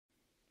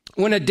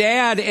When a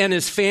dad and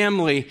his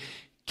family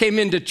came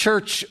into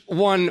church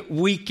one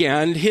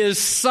weekend, his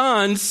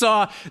son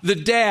saw the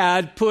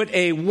dad put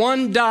a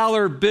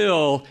 $1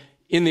 bill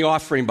in the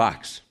offering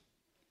box.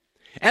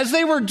 As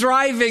they were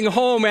driving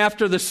home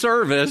after the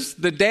service,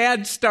 the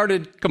dad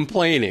started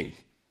complaining.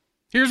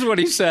 Here's what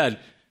he said: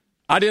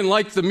 "I didn't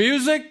like the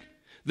music.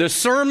 The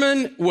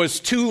sermon was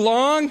too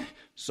long.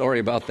 Sorry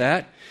about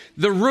that.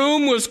 The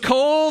room was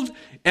cold,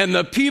 and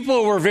the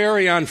people were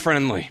very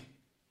unfriendly."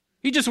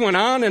 He just went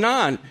on and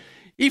on.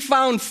 He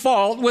found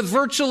fault with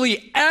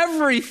virtually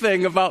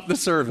everything about the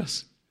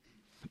service.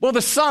 Well,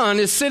 the son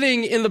is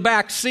sitting in the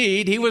back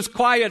seat. He was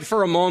quiet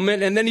for a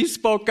moment, and then he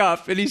spoke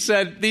up, and he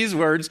said these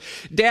words: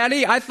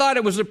 "Daddy, I thought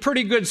it was a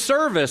pretty good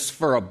service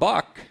for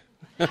 $1."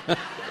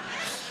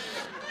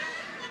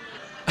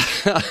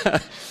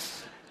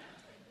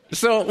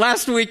 So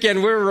last weekend,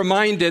 we were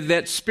reminded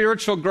that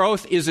spiritual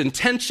growth is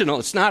intentional.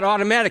 It's not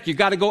automatic. You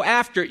got to go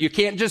after it. You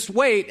can't just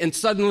wait and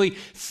suddenly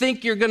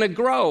think you're going to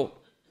grow.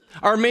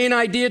 Our main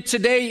idea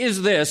today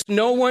is this: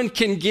 no one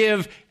can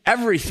give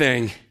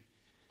everything,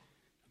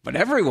 but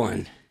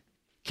everyone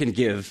can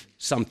give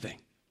something.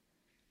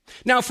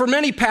 Now, for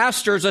many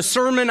pastors, a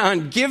sermon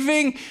on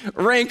giving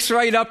ranks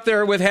right up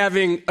there with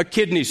having a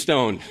kidney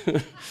stone.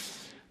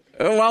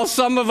 While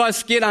some of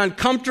us get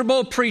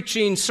uncomfortable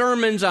preaching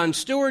sermons on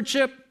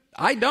stewardship,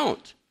 I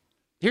don't.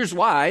 Here's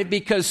why: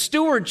 because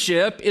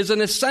stewardship is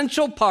an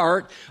essential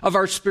part of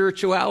our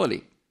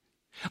spirituality.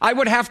 I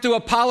would have to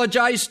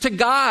apologize to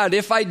God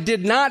if I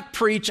did not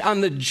preach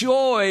on the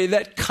joy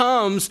that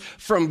comes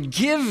from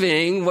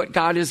giving what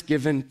God has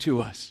given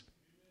to us.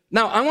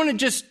 Now, I want to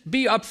just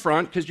be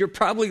upfront, because you're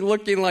probably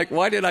looking like,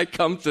 why did I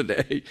come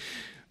today?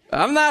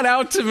 I'm not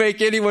out to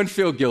make anyone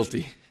feel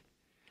guilty.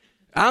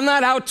 I'm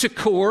not out to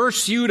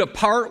coerce you to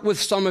part with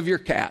some of your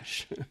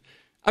cash.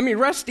 I mean,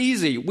 rest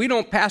easy. We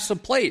don't pass a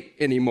plate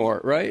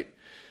anymore, right?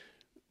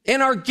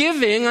 And our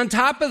giving, on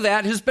top of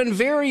that, has been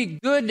very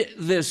good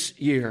this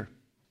year.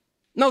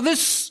 No,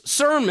 this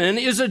sermon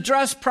is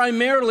addressed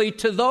primarily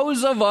to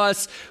those of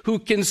us who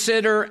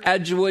consider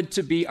Edgewood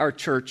to be our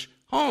church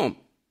home.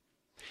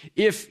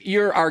 If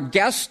you're our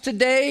guest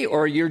today,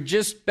 or you're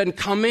just been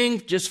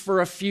coming just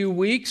for a few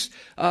weeks,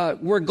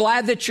 we're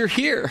glad that you're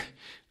here.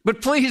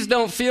 But please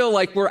don't feel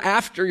like we're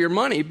after your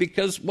money,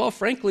 because, well,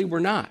 frankly, we're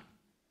not.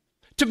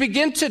 To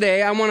begin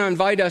today, I want to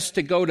invite us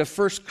to go to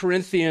 1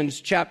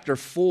 Corinthians chapter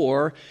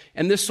 4,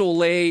 and this will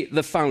lay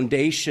the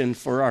foundation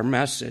for our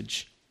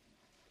message.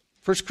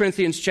 1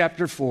 Corinthians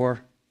chapter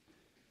 4.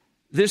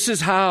 This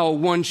is how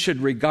one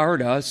should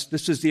regard us.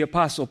 This is the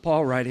Apostle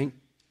Paul writing: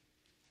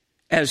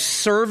 "As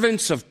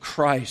servants of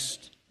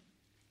Christ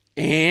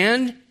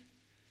and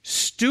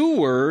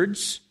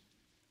stewards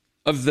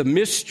of the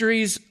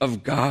mysteries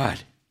of God.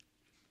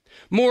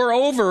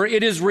 Moreover,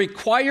 it is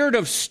required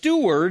of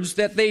stewards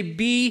that they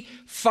be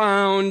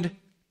found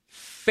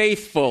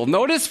faithful."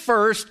 Notice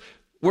first,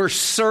 we're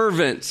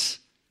servants.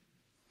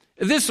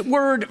 This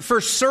word for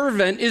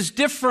servant is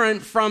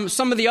different from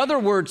some of the other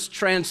words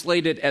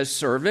translated as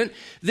servant.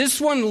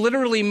 This one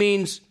literally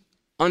means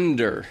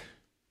under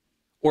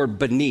or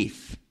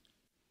beneath.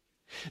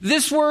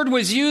 This word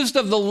was used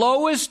of the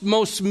lowest,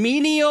 most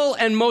menial,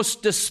 and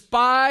most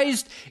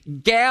despised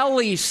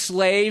galley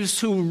slaves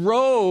who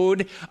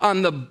rode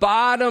on the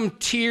bottom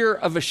tier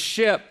of a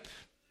ship.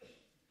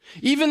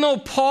 Even though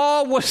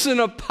Paul was an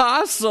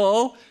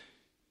apostle,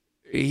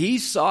 he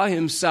saw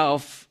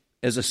himself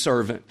as a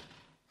servant.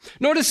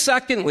 Notice,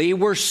 secondly,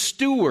 we're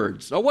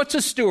stewards. Now, what's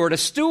a steward? A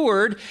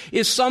steward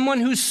is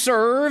someone who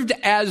served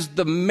as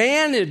the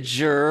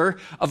manager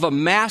of a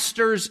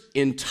master's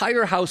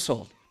entire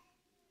household.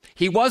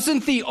 He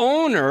wasn't the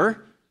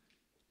owner,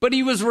 but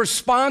he was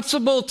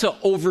responsible to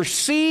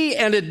oversee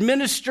and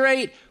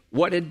administrate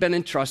what had been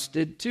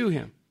entrusted to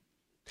him.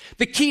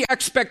 The key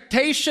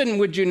expectation,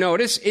 would you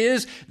notice,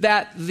 is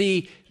that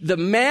the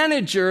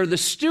manager, the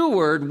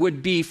steward,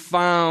 would be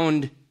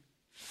found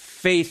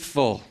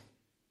faithful.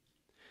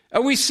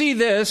 We see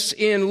this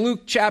in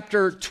Luke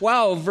chapter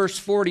 12, verse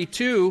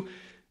 42.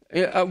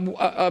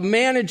 A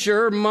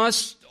manager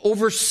must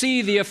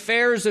oversee the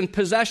affairs and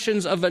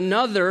possessions of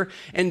another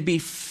and be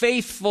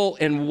faithful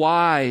and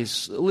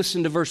wise.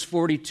 Listen to verse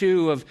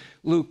 42 of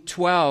Luke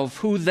 12.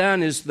 "Who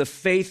then is the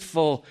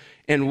faithful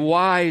and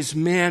wise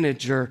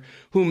manager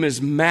whom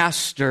his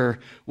master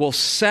will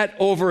set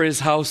over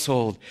his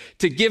household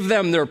to give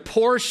them their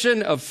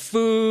portion of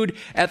food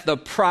at the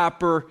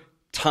proper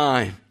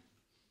time?"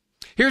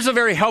 Here's a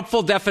very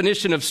helpful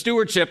definition of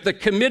stewardship: the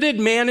committed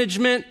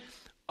management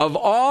of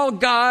all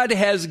God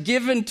has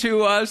given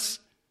to us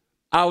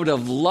out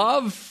of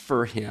love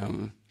for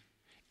him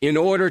in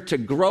order to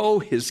grow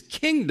his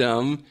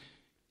kingdom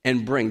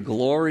and bring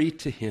glory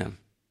to him.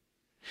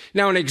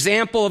 Now, an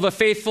example of a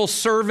faithful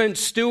servant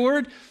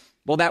steward,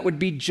 well, that would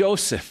be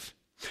Joseph,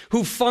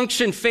 who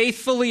functioned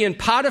faithfully in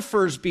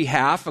Potiphar's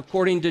behalf,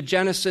 according to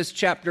Genesis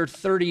chapter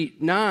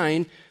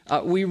 39.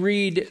 We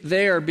read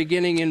there,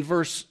 beginning in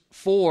verse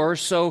 4,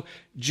 "So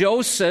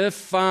Joseph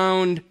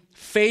found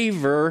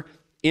favor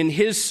in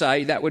his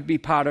sight," that would be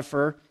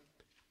Potiphar,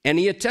 "and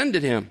he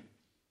attended him.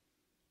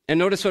 And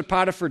notice what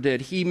Potiphar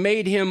did. He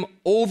made him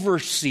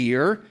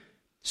overseer,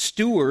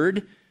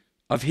 steward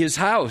of his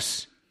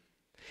house.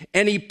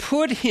 And he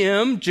put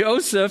him,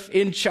 Joseph,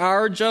 in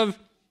charge of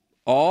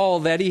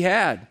all that he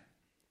had.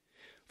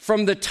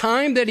 From the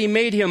time that he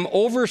made him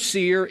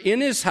overseer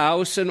in his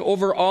house and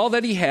over all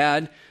that he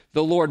had,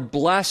 the Lord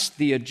blessed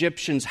the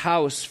Egyptian's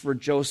house for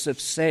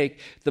Joseph's sake.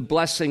 The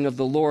blessing of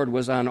the Lord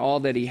was on all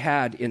that he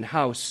had in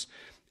house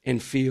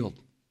and field.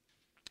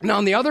 Now,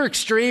 on the other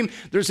extreme,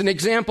 there's an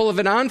example of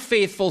an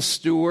unfaithful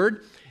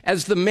steward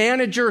as the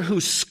manager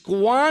who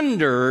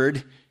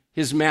squandered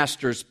his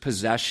master's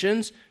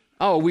possessions.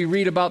 Oh, we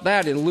read about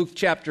that in Luke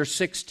chapter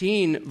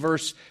 16,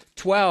 verse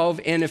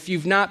 12. And if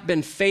you've not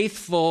been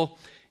faithful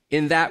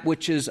in that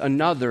which is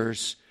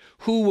another's,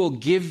 who will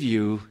give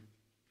you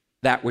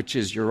that which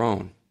is your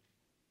own?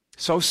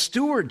 So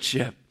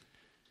stewardship.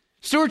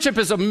 Stewardship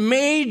is a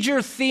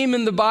major theme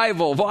in the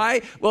Bible.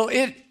 Why? Well,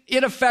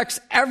 it affects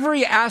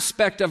every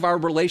aspect of our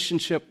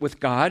relationship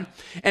with God,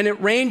 and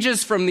it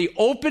ranges from the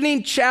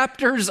opening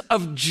chapters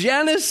of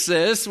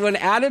Genesis, when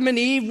Adam and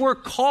Eve were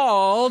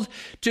called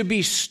to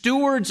be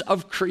stewards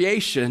of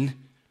creation,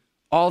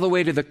 all the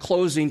way to the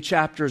closing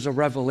chapters of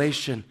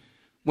Revelation,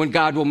 when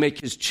God will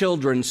make his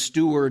children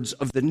stewards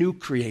of the new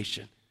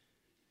creation.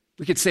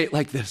 We could say it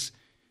like this: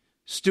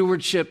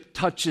 stewardship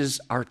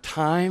touches our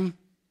time,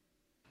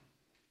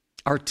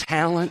 our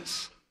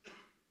talents,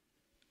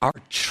 our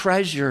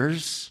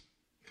treasures,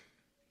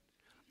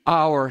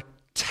 our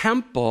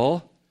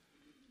temple.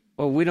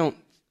 Well, we don't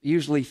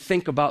usually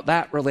think about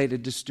that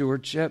related to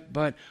stewardship,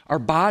 but our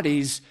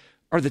bodies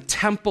are the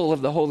temple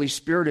of the Holy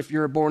Spirit if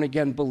you're a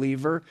born-again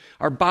believer.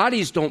 Our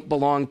bodies don't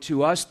belong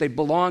to us, they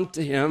belong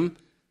to him.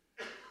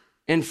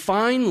 And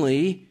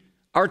finally,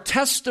 our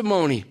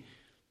testimony.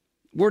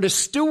 We're to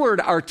steward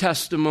our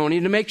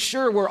testimony to make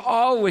sure we're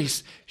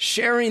always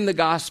sharing the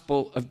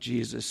gospel of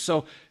Jesus.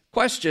 So,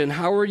 question,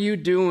 how are you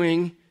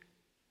doing,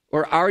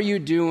 or are you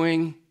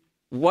doing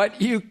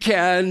what you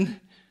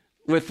can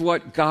with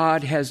what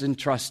God has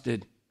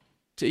entrusted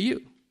to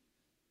you?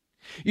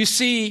 You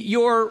see,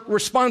 your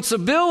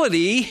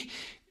responsibility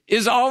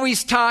is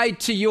always tied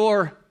to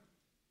your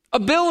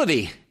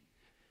ability.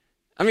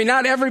 I mean,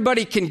 not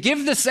everybody can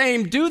give the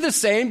same, do the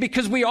same,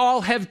 because we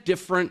all have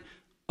different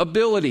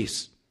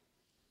abilities.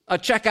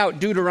 Check out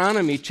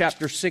Deuteronomy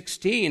chapter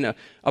 16,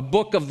 a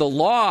book of the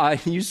law.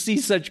 You see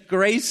such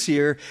grace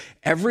here.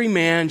 Every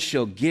man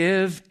shall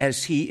give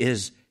as he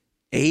is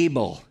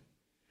able,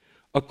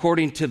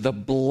 according to the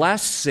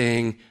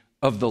blessing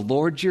of the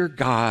Lord your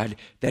God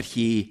that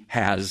he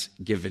has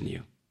given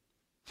you.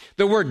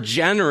 The word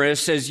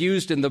generous, as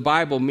used in the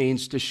Bible,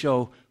 means to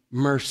show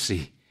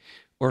mercy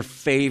or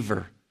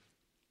favor,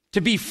 to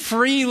be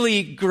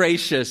freely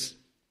gracious.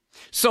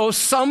 So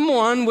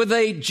someone with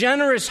a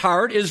generous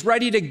heart is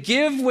ready to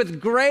give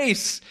with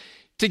grace,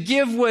 to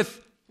give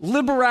with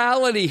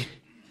liberality,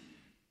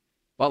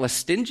 while a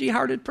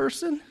stingy-hearted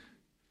person,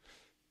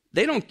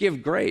 they don't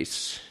give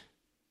grace.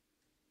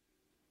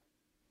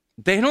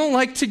 They don't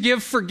like to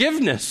give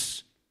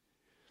forgiveness.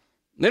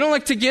 They don't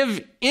like to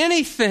give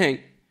anything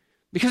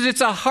because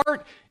it's a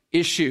heart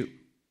issue.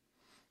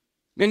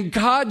 And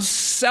God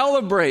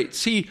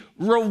celebrates, he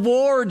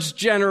rewards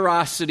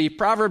generosity.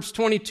 Proverbs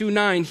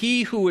 22:9,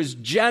 he who is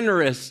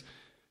generous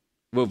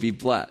will be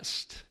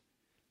blessed,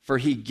 for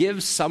he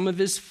gives some of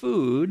his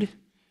food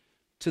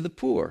to the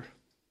poor.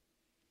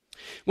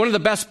 One of the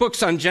best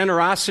books on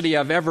generosity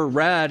I've ever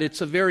read, it's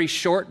a very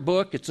short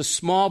book, it's a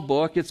small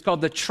book, it's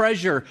called The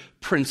Treasure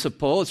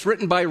Principle. It's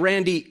written by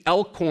Randy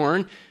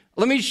Elkhorn.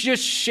 Let me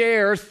just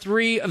share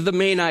three of the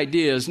main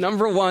ideas.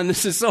 Number one,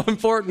 this is so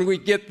important we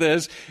get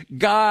this: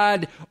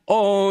 God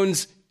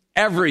owns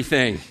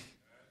everything,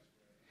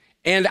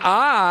 and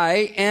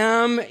I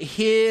am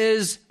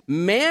his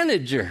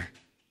manager.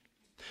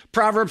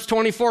 Proverbs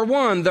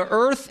 24:1, the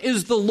earth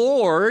is the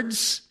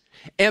Lord's,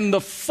 and the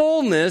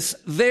fullness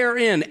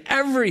therein,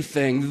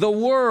 everything, the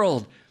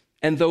world,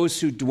 and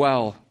those who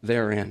dwell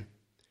therein.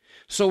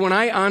 So when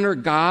I honor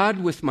God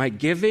with my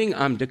giving,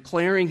 I'm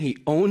declaring he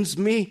owns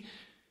me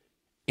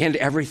and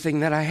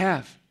everything that I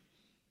have.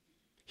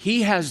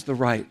 He has the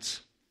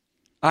rights.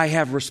 I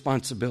have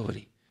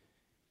responsibility.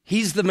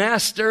 He's the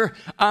master.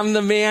 I'm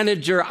the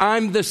manager.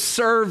 I'm the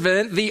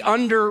servant, the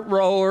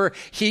under-rower.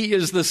 He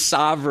is the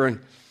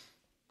sovereign.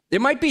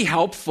 It might be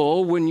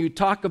helpful when you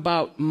talk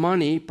about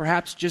money,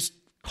 perhaps just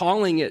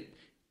calling it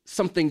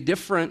something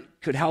different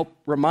could help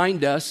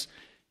remind us.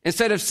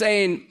 Instead of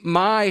saying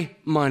my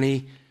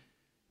money,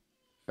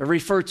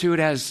 refer to it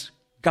as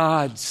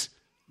God's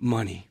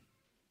money.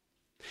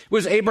 It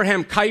was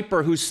Abraham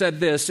Kuyper who said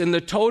this: in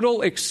the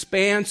total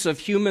expanse of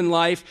human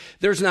life,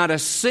 there's not a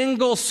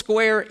single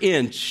square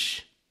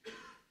inch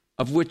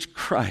of which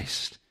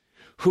Christ,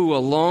 who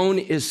alone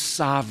is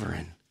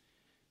sovereign,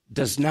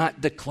 does not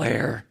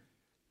declare,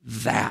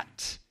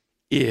 that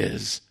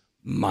is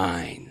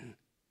mine.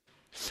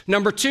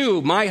 Number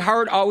two, my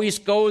heart always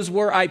goes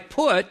where I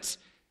put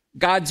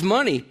God's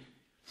money.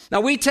 Now,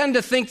 we tend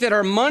to think that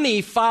our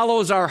money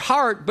follows our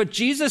heart, but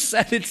Jesus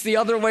said it's the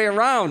other way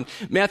around.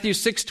 Matthew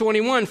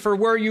 6:21, for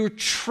where your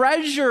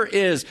treasure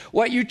is,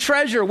 what you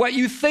treasure, what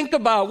you think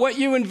about, what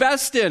you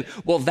invest in,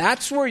 well,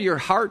 that's where your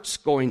heart's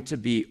going to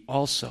be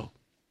also.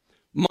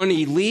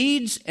 Money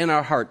leads and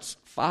our hearts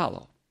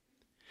follow.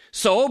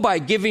 So by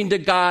giving to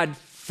God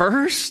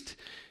first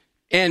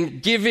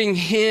and giving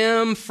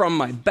him from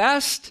my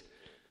best,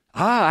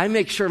 I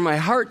make sure my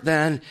heart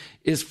then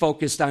is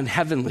focused on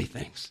heavenly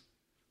things.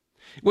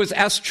 It was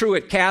S.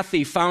 Truett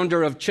Cathy,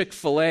 founder of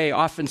Chick-fil-A,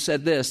 often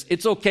said this: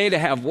 it's okay to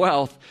have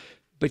wealth,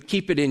 but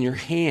keep it in your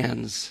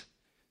hands,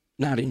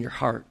 not in your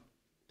heart.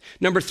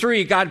 Number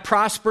 3, God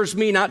prospers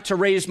me not to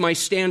raise my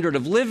standard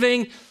of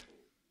living,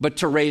 but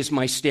to raise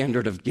my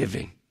standard of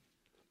giving.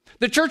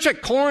 The church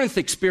at Corinth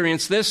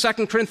experienced this,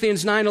 2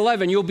 Corinthians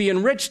 9:11. You'll be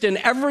enriched in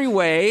every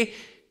way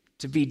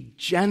to be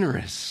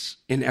generous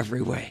in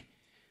every way,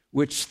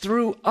 which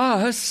through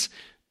us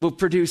will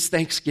produce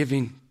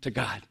thanksgiving to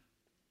God.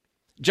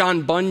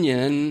 John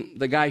Bunyan,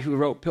 the guy who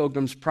wrote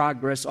Pilgrim's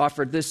Progress,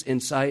 offered this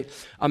insight.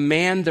 A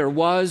man there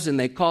was, and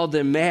they called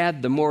him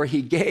mad. The more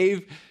he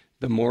gave,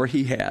 the more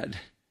he had.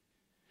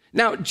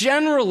 Now,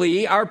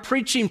 generally, our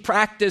preaching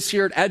practice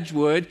here at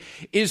Edgewood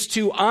is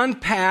to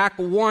unpack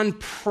one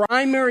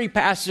primary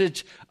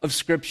passage of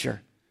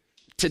Scripture.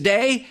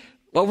 Today,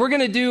 well, we're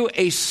going to do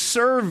a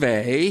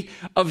survey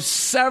of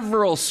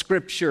several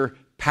Scripture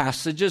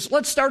passages.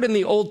 Let's start in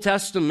the Old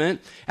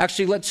Testament.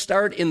 Actually, let's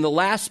start in the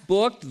last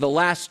book, the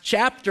last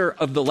chapter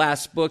of the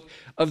last book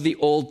of the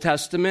Old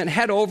Testament.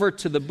 Head over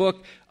to the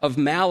book of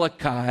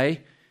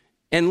Malachi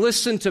and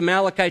listen to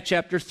Malachi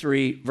chapter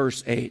 3,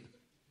 verse 8.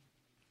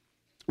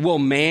 Will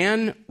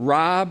man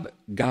rob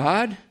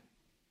God?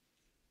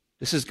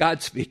 This is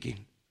God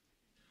speaking.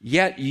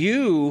 Yet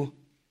you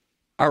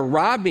are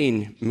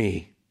robbing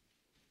me.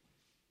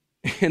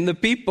 And the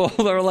people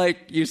are like,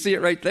 you see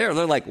it right there.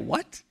 They're like,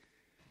 what?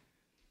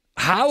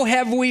 How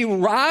have we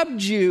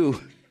robbed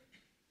you?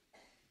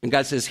 And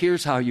God says,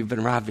 here's how you've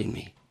been robbing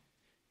me.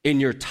 In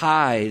your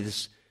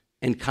tithes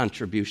and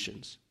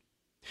contributions.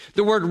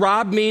 The word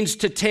rob means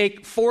to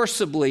take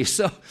forcibly.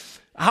 So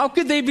how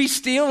could they be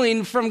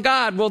stealing from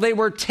God? Well, they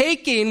were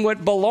taking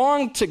what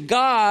belonged to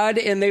God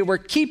and they were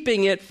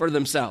keeping it for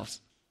themselves.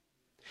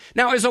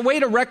 Now, as a way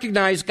to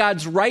recognize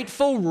God's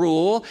rightful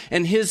rule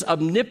and his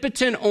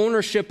omnipotent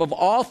ownership of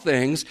all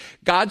things,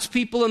 God's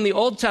people in the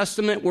Old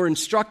Testament were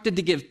instructed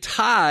to give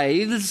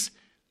tithes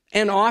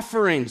and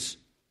offerings.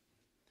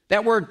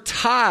 That word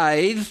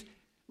tithe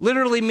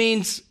literally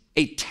means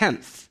a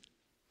tenth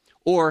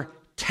or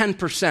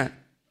 10%.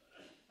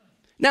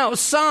 Now,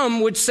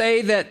 some would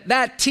say that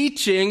that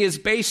teaching is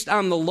based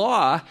on the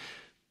law,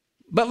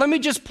 but let me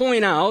just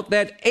point out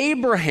that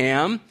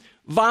Abraham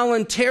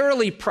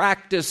voluntarily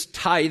practiced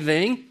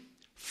tithing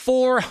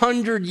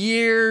 400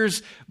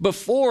 years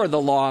before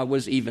the law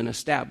was even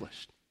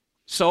established.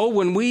 So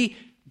when we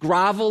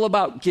grovel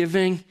about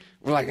giving,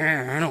 we're like,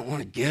 I don't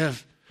want to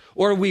give,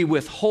 or we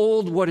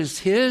withhold what is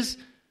his,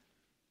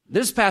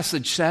 this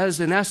passage says,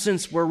 in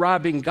essence, we're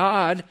robbing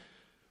God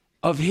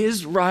of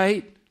his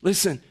right,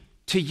 listen,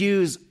 to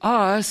use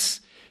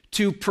us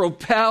to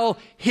propel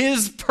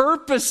his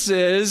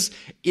purposes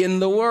in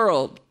the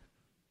world.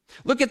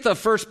 Look at the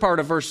first part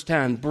of verse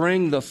 10.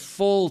 Bring the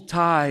full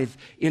tithe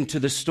into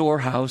the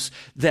storehouse,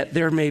 that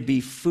there may be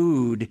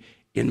food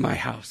in my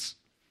house.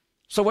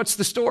 So what's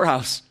the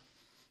storehouse?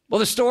 Well,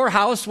 the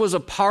storehouse was a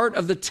part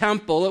of the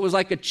temple. It was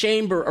like a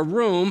chamber, a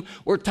room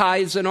where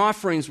tithes and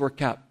offerings were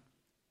kept.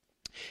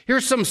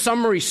 Here's some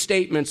summary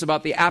statements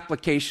about the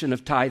application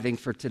of tithing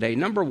for today.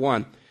 Number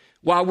 1,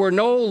 while we're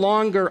no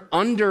longer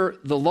under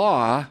the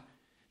law,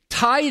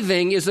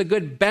 tithing is a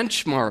good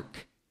benchmark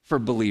for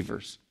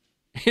believers.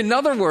 In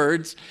other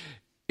words,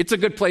 it's a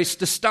good place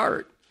to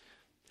start.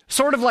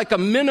 Sort of like a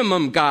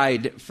minimum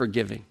guide for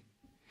giving.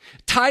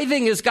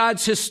 Tithing is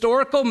God's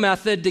historical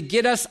method to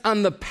get us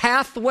on the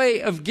pathway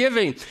of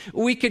giving.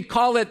 We could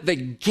call it the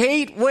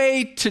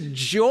gateway to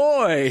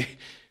joy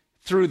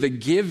through the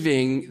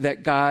giving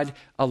that God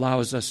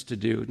allows us to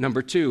do.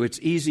 Number 2, it's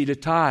easy to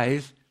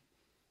tithe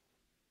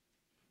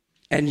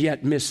and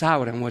yet miss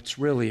out on what's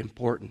really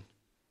important.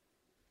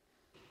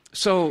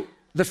 So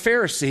the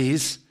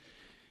Pharisees,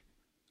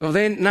 well,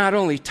 they not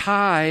only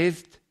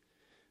tithed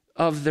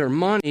of their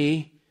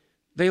money,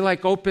 they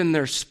opened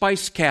their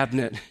spice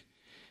cabinet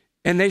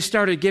and they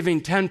started giving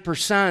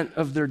 10%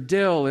 of their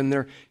dill and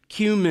their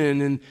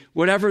cumin and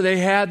whatever they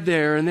had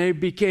there, and they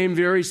became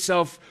very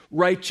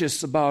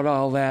self-righteous about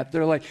all that.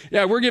 They're like,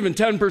 yeah, we're giving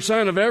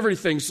 10% of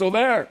everything, so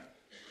there.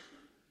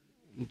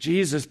 And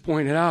Jesus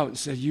pointed out and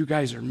said, you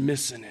guys are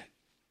missing it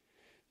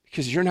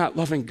because you're not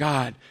loving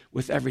God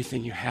with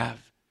everything you have.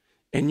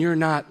 And you're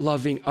not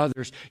loving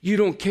others. You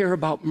don't care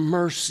about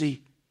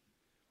mercy.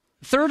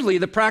 Thirdly,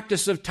 the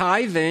practice of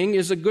tithing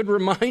is a good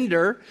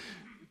reminder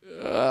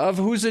of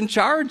who's in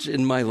charge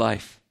in my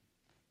life.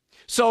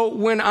 So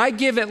when I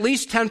give at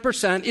least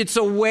 10%, it's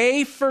a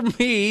way for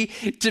me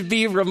to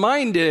be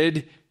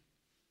reminded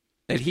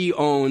that he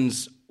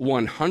owns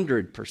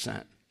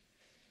 100%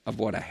 of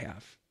what I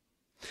have.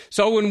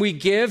 So when we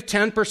give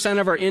 10%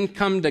 of our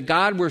income to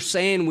God, we're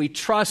saying we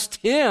trust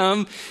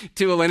Him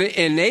to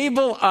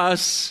enable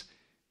us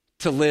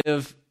to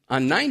live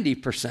on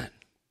 90%.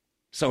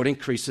 So it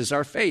increases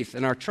our faith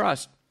and our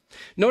trust.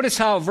 Notice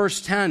how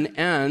verse 10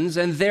 ends,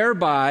 and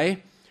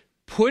thereby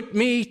put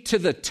me to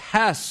the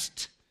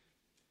test.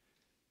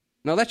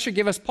 Now that should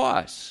give us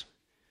pause.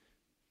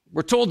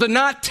 We're told to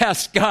not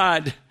test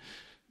God.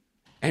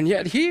 And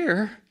yet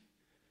here,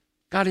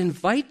 God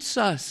invites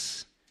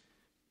us.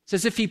 It's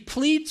as if He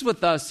pleads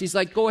with us. He's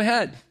like, go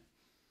ahead.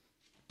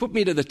 Put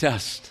me to the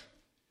test.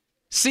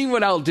 See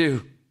what I'll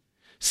do,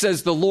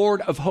 says the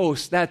Lord of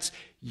hosts. That's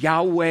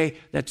Yahweh.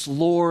 That's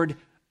Lord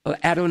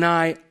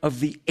Adonai of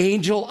the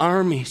angel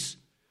armies.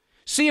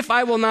 See if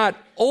I will not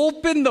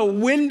open the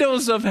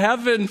windows of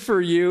heaven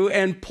for you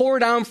and pour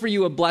down for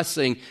you a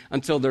blessing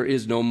until there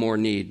is no more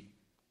need.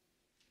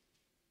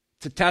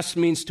 To test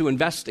means to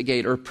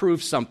investigate or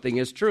prove something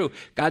is true.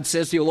 God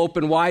says He'll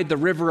open wide the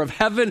river of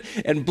heaven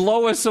and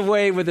blow us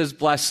away with His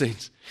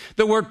blessings.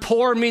 The word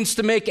pour means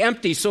to make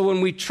empty. So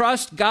when we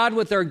trust God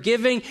with our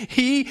giving,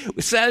 He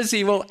says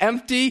He will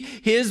empty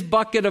His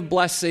bucket of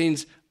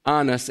blessings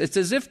on us. It's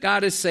as if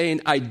God is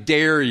saying, I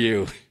dare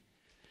you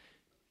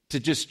to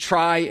just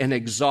try and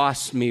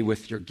exhaust me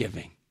with your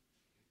giving.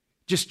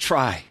 Just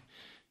try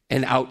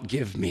and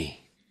outgive me.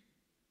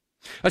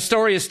 A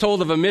story is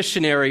told of a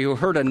missionary who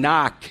heard a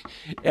knock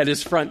at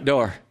his front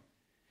door.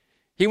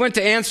 He went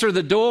to answer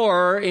the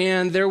door,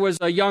 and there was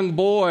a young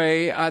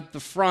boy at the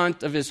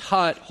front of his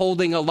hut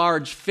holding a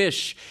large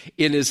fish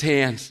in his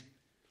hands.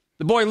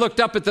 The boy looked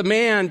up at the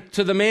man,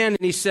 and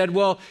he said,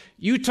 well,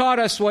 you taught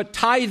us what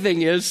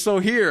tithing is, so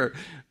here,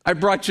 I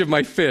brought you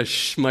my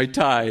fish, my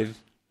tithe.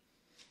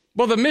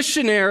 Well, the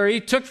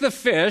missionary took the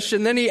fish,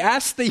 and then he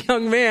asked the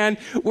young man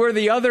where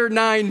the other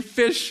 9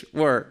 fish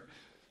were.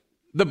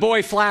 The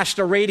boy flashed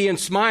a radiant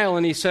smile,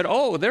 and he said,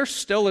 oh, they're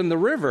still in the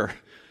river.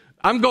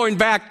 I'm going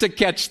back to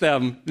catch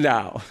them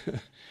now.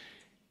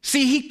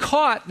 See, he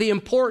caught the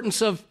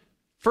importance of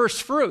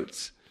first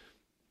fruits,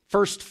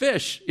 first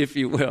fish, if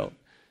you will.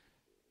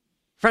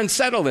 Friends,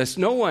 settle this.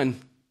 No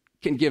one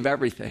can give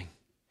everything,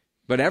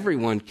 but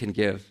everyone can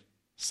give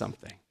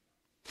something.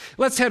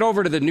 Let's head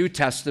over to the New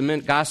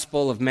Testament,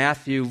 Gospel of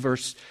Matthew,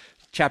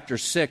 chapter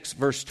 6,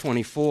 verse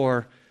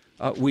 24.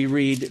 We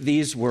read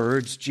these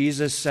words.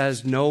 Jesus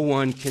says, no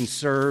one can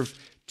serve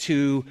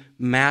 2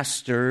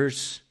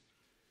 masters,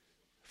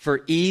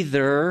 for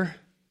either,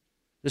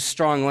 the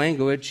strong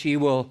language, he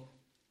will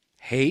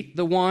hate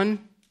the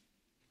one,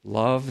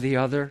 love the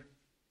other,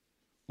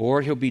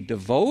 or he'll be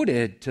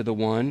devoted to the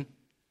one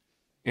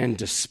and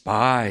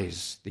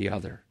despise the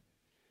other.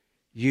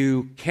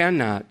 You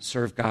cannot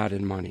serve God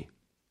and money.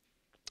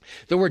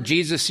 The word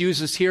Jesus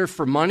uses here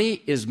for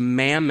money is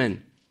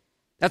mammon.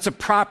 That's a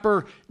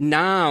proper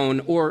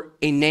noun or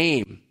a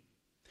name.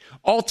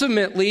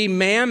 Ultimately,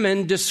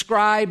 mammon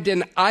described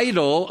an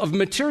idol of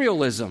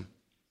materialism.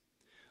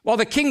 While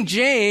the King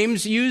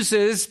James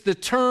uses the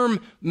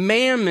term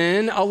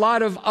mammon, a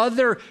lot of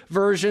other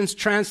versions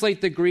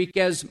translate the Greek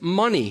as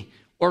money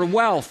or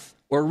wealth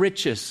or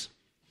riches.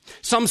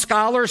 Some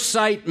scholars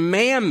cite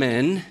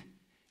mammon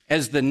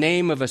as the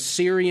name of a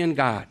Syrian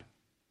god.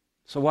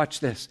 So watch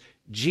this.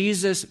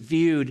 Jesus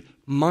viewed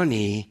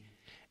money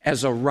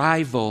as a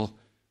rival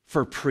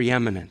for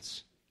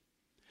preeminence.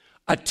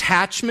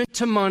 Attachment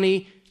to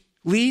money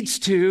leads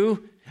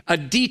to a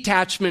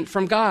detachment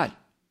from God.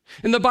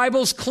 And the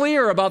Bible's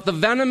clear about the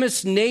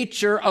venomous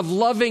nature of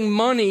loving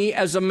money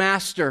as a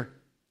master.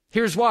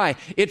 Here's why.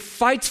 It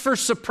fights for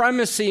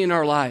supremacy in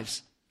our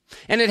lives.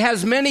 And it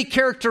has many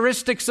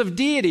characteristics of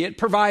deity. It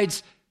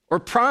provides or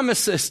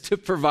promises to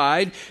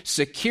provide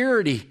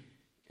security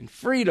and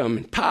freedom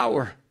and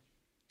power.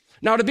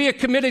 Now, to be a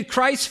committed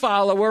Christ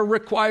follower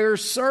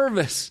requires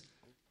service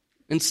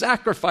and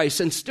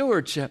sacrifice and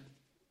stewardship.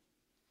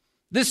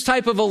 This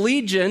type of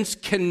allegiance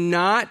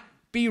cannot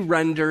be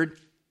rendered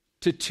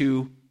to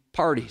 2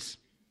 parties.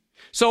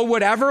 So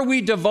whatever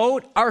we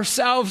devote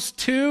ourselves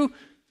to,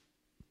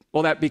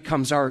 well, that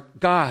becomes our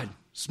God,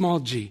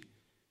 small g.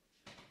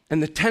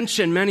 And the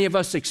tension many of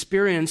us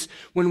experience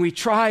when we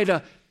try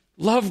to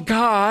love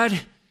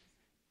God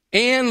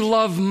and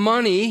love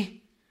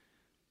money,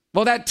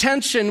 well, that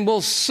tension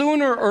will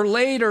sooner or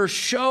later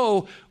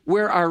show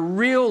where our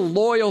real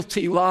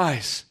loyalty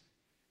lies.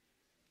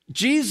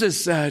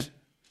 Jesus said,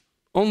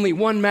 only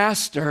one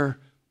master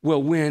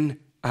will win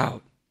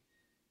out.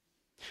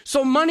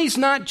 So money's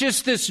not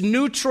just this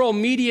neutral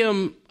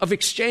medium of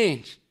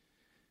exchange.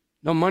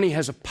 No, money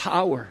has a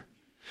power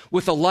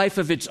with a life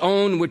of its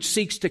own which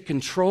seeks to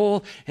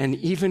control and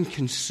even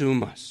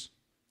consume us.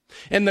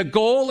 And the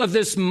goal of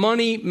this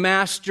money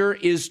master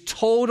is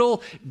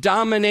total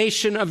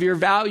domination of your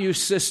value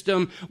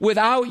system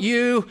without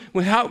you,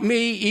 without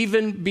me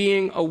even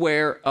being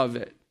aware of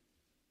it.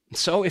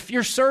 So if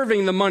you're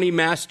serving the money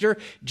master,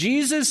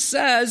 Jesus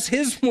says,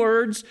 his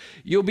words,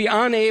 you'll be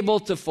unable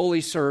to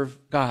fully serve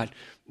God.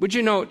 Would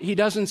you note, he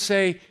doesn't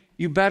say,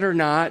 you better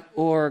not,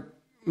 or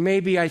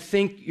maybe I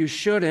think you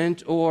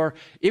shouldn't, or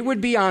it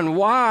would be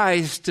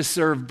unwise to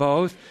serve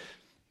both.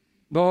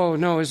 Oh,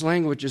 no, his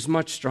language is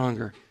much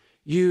stronger.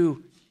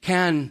 You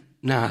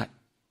cannot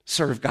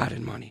serve God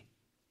in money.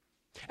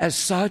 As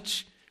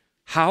such,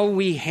 how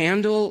we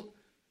handle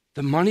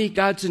the money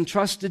God's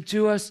entrusted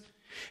to us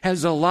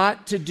has a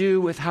lot to do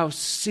with how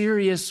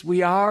serious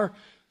we are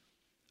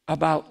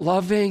about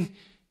loving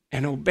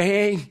and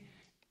obeying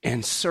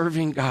and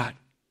serving God.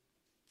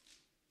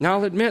 Now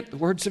I'll admit, the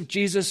words of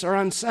Jesus are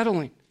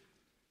unsettling.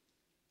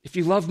 If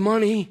you love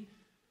money,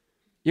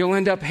 you'll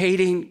end up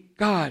hating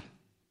God.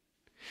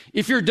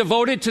 If you're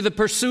devoted to the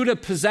pursuit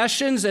of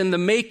possessions and the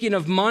making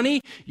of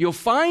money, you'll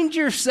find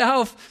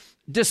yourself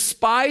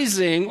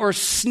despising or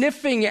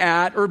sniffing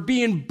at or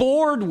being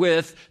bored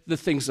with the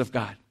things of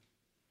God.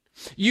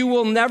 You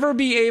will never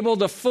be able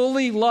to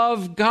fully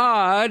love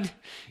God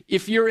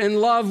if you're in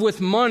love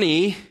with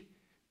money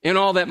and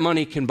all that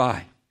money can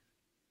buy,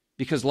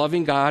 because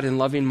loving God and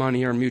loving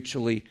money are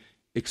mutually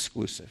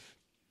exclusive.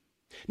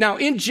 Now,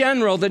 in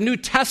general, the New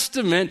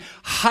Testament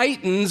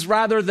heightens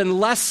rather than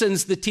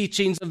lessens the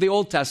teachings of the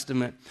Old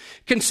Testament.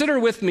 Consider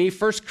with me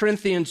 1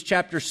 Corinthians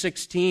chapter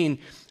 16,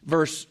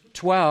 verse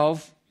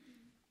 12.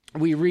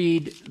 We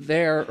read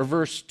there, or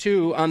verse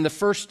 2, on the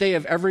first day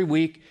of every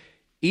week,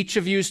 each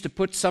of you is to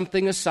put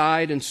something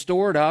aside and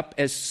store it up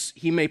as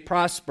he may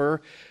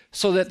prosper,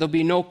 so that there'll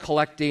be no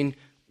collecting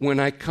when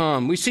I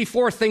come. We see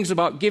four things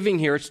about giving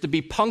here. It's to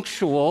be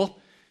punctual.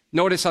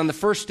 Notice on the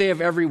first day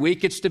of every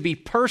week, it's to be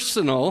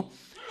personal.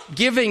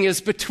 Giving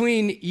is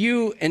between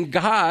you and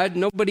God.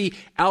 Nobody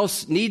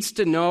else needs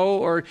to know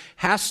or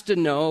has to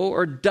know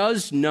or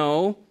does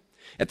know.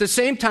 At the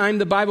same time,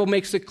 the Bible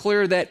makes it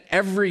clear that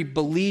every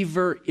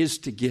believer is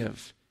to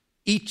give.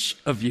 Each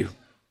of you.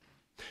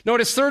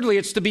 Notice thirdly,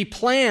 it's to be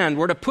planned.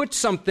 We're to put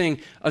something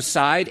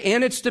aside,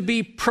 and it's to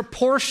be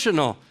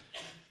proportional.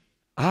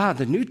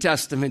 The New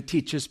Testament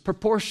teaches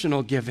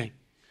proportional giving.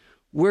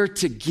 We're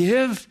to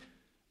give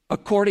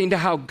according to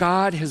how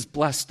God has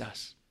blessed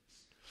us.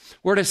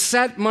 We're to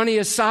set money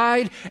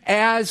aside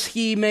as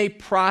he may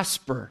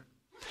prosper.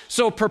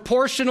 So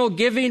proportional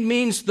giving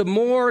means the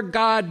more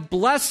God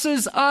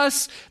blesses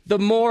us, the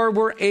more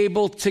we're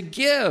able to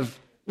give,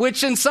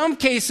 which in some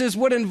cases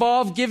would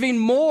involve giving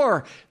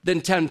more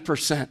than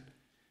 10%.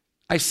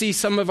 I see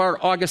some of our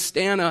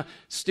Augustana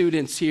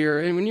students here,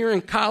 and when you're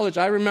in college,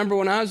 I remember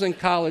when I was in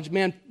college,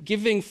 man,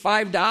 giving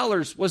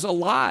 $5 was a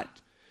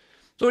lot.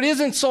 So it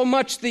isn't so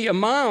much the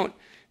amount.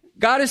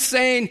 God is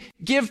saying,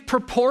 give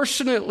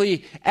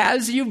proportionately.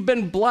 As you've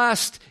been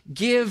blessed,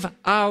 give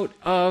out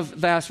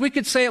of that. We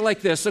could say it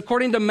like this.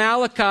 According to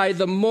Malachi,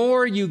 the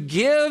more you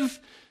give,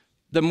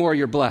 the more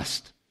you're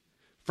blessed.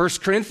 1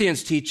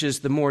 Corinthians teaches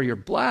the more you're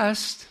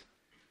blessed,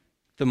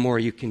 the more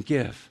you can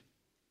give.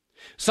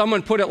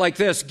 Someone put it like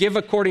this: give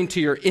according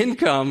to your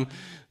income,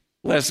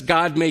 lest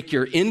God make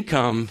your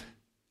income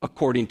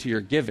according to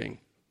your giving.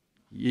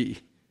 Yee.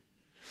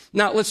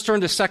 Now, let's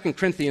turn to 2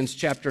 Corinthians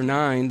chapter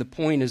 9. The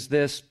point is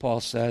this,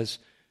 Paul says,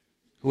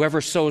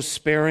 whoever sows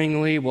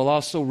sparingly will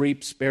also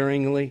reap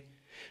sparingly.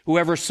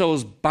 Whoever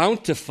sows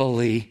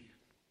bountifully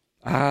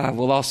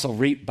will also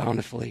reap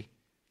bountifully.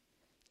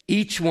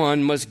 Each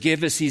one must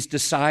give as he's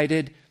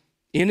decided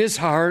in his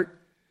heart,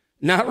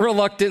 not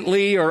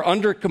reluctantly or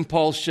under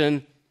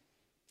compulsion,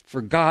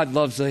 for God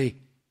loves a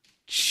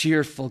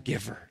cheerful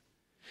giver.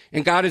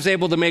 And God is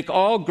able to make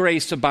all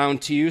grace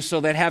abound to you, so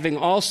that having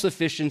all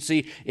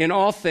sufficiency in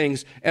all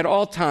things at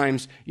all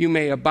times, you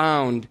may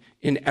abound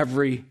in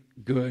every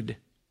good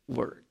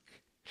work.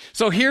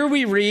 So here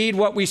we read,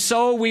 what we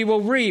sow, we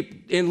will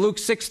reap. In Luke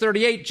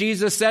 6:38,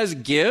 Jesus says,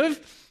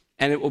 give,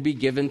 and it will be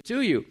given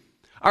to you.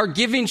 Our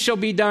giving shall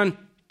be done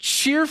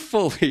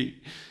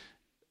cheerfully.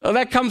 Well,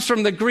 that comes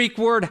from the Greek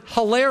word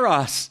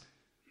hilaros,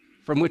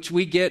 from which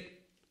we get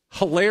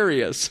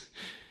hilarious.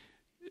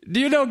 Do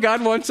you know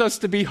God wants us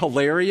to be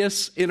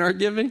hilarious in our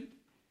giving?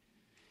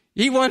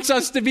 He wants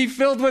us to be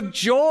filled with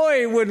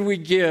joy when we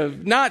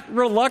give, not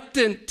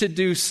reluctant to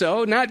do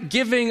so, not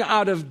giving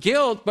out of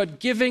guilt, but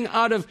giving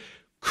out of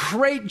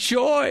great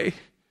joy.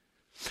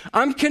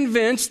 I'm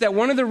convinced that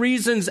one of the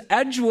reasons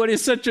Edgewood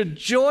is such a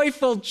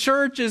joyful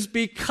church is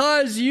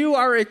because you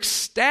are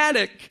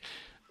ecstatic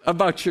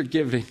about your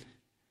giving.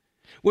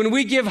 When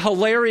we give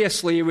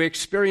hilariously, we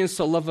experience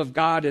the love of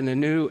God in a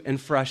new and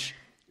fresh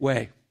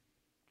way.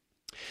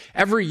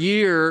 Every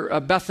year,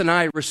 Beth and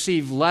I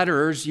receive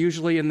letters,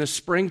 usually in the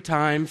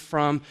springtime,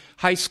 from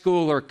high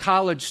school or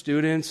college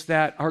students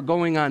that are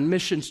going on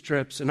missions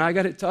trips. And I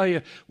got to tell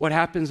you what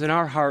happens in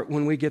our heart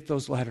when we get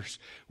those letters.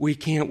 We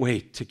can't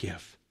wait to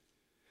give.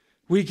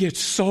 We get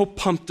so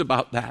pumped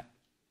about that.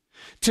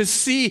 To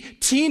see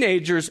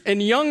teenagers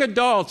and young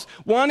adults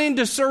wanting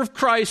to serve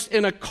Christ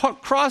in a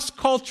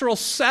cross-cultural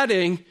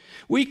setting,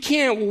 we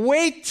can't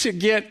wait to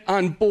get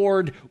on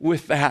board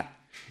with that.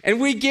 And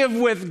we give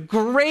with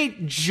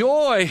great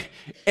joy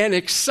and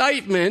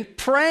excitement,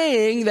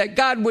 praying that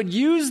God would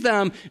use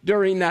them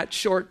during that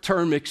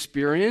short-term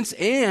experience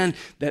and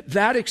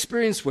that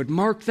experience would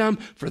mark them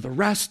for the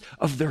rest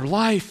of their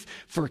life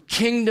for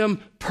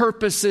kingdom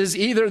purposes,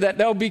 either that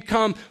they'll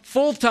become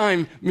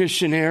full-time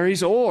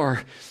missionaries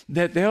or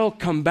that they'll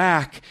come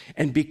back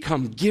and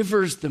become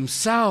givers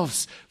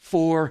themselves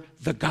for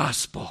the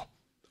gospel.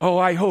 Oh,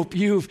 I hope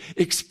you've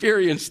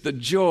experienced the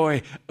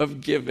joy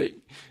of giving.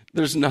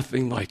 There's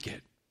nothing like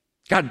it.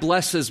 God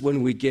blesses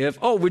when we give.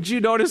 Oh, would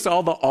you notice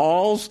all the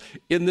alls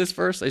in this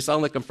verse? They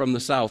sound like I'm from the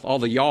South. All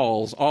the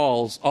y'alls,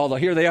 alls,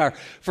 here they are.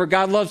 For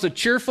God loves a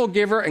cheerful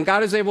giver, and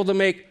God is able to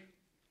make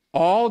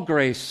all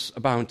grace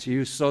abound to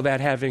you, so that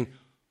having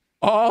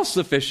all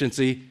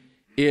sufficiency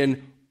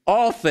in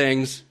all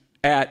things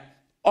at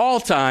all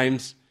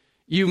times,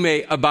 you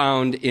may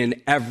abound in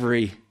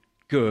every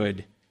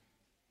good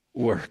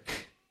work.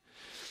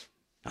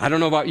 I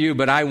don't know about you,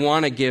 but I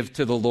want to give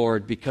to the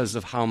Lord because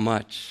of how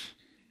much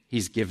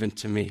He's given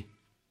to me.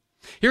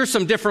 Here are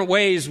some different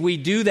ways we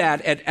do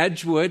that at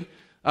Edgewood.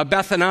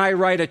 Beth and I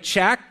write a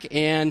check,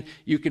 and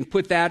you can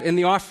put that in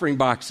the offering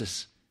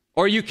boxes.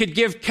 Or you could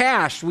give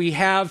cash. We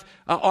have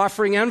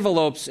offering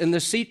envelopes in the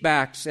seat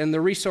backs and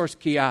the resource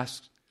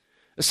kiosks.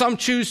 Some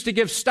choose to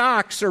give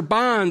stocks or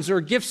bonds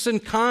or gifts in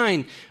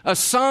kind.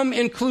 Some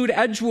include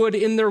Edgewood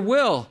in their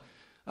will.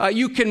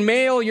 You can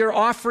mail your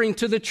offering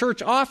to the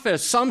church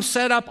office. Some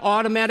set up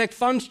automatic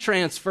funds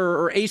transfer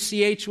or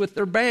ACH with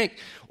their bank.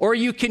 Or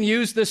you can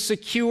use the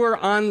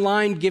secure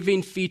online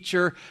giving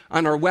feature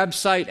on our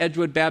website,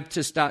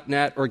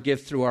 edgewoodbaptist.net, or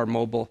give through our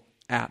mobile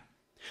app.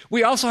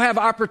 We also have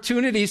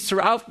opportunities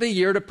throughout the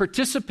year to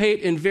participate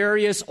in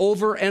various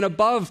over and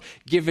above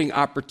giving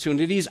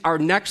opportunities. Our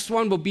next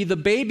one will be the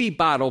Baby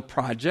Bottle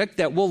Project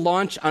that will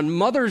launch on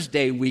Mother's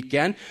Day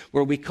weekend,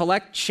 where we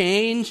collect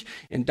change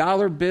and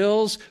dollar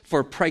bills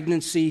for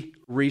pregnancy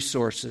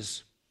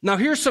resources. Now,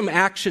 here's some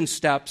action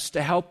steps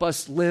to help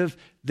us live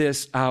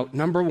this out.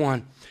 Number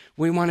one,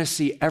 we want to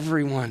see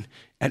everyone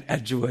at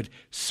Edgewood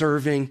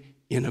serving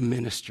in a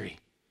ministry.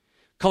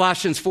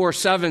 Colossians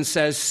 4:7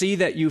 says, see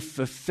that you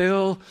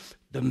fulfill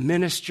the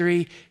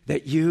ministry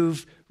that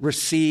you've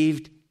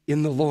received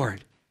in the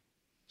Lord.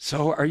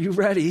 So are you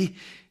ready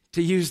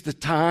to use the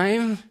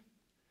time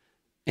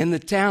and the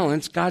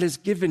talents God has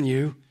given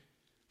you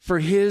for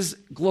His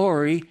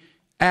glory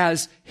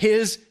as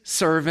His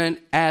servant,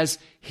 as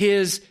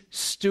His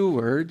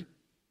steward?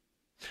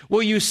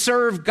 Will you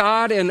serve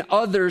God and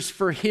others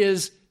for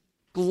His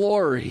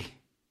glory?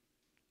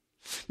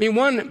 I mean,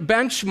 one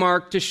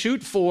benchmark to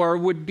shoot for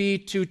would be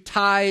to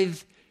tithe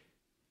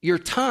your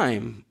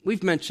time.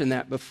 We've mentioned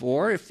that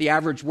before. If the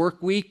average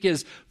work week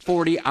is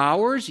 40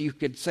 hours, you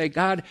could say,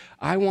 God,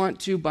 I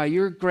want to, by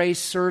your grace,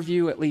 serve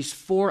you at least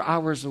 4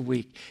 hours a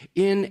week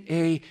in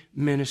a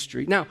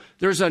ministry. Now,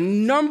 there's a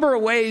number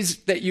of ways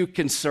that you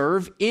can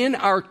serve in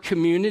our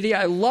community.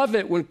 I love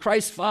it when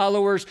Christ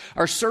followers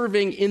are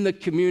serving in the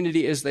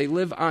community as they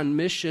live on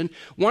mission.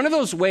 One of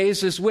those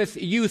ways is with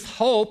Youth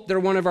Hope. They're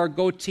one of our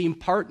Go Team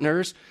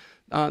partners.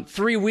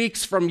 3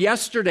 weeks from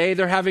yesterday,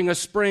 they're having a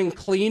spring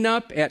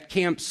cleanup at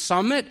Camp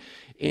Summit,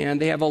 and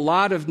they have a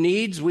lot of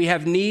needs. We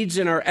have needs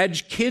in our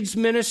Edge Kids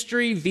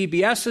ministry.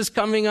 VBS is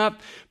coming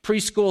up,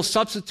 preschool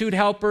substitute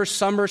helpers,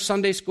 summer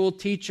Sunday school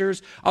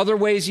teachers. Other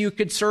ways you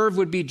could serve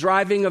would be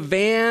driving a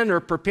van or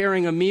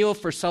preparing a meal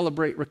for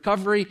Celebrate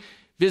Recovery,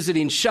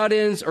 visiting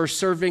shut-ins, or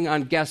serving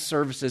on guest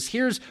services.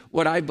 Here's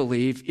what I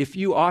believe. If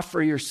you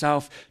offer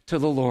yourself to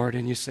the Lord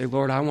and you say,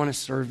 Lord, I want to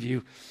serve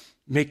you,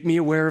 make me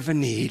aware of a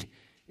need,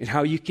 and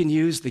how you can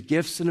use the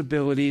gifts and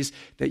abilities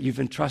that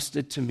you've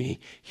entrusted to me,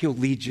 He'll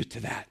lead you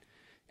to that.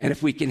 And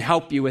if we can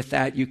help you with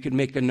that, you can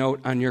make a note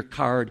on your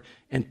card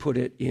and put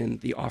it in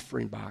the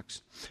offering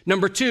box.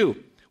 Number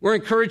two, we're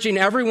encouraging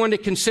everyone to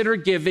consider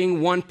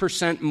giving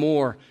 1%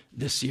 more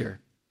this year.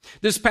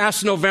 This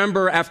past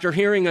November, after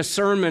hearing a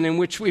sermon in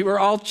which we were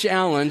all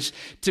challenged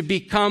to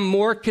become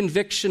more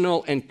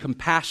convictional and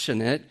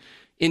compassionate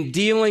in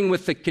dealing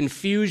with the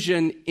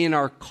confusion in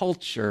our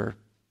culture,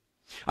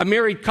 a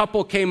married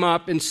couple came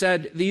up and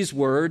said these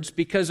words: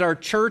 because our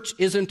church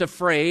isn't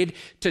afraid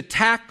to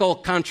tackle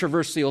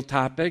controversial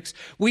topics,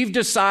 we've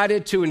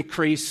decided to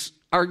increase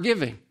our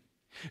giving.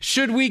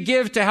 Should we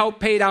give to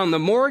help pay down the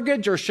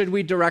mortgage, or should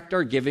we direct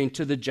our giving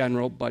to the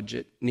general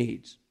budget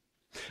needs?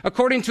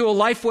 According to a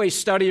Lifeway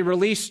study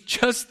released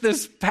just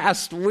this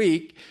past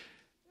week,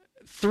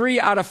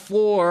 3 out of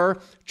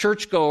 4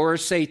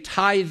 churchgoers say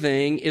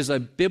tithing is a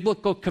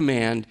biblical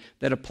command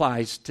that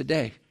applies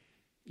today.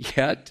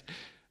 Yet,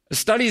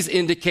 studies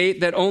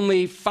indicate that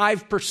only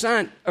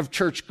 5% of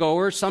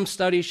churchgoers, some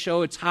studies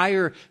show it's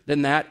higher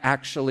than that,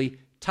 actually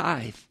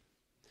tithe.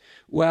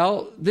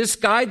 Well, this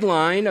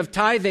guideline of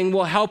tithing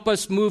will help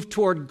us move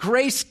toward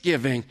grace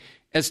giving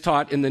as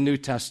taught in the New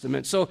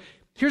Testament. So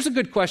here's a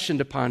good question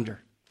to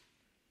ponder.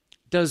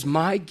 Does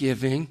my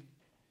giving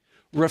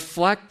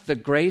reflect the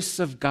grace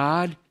of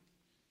God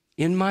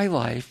in my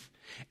life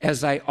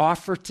as I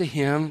offer to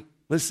Him,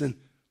 listen,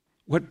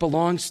 what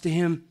belongs to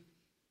Him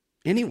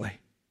anyway?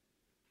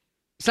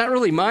 It's not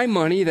really my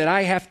money that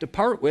I have to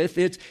part with.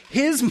 It's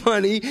his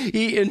money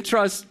he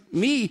entrusts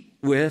me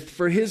with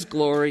for his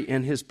glory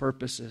and his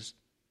purposes.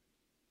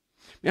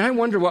 And I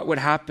wonder what would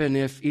happen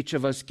if each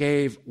of us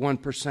gave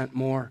 1%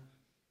 more.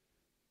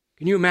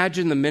 Can you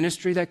imagine the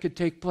ministry that could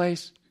take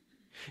place?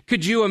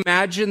 Could you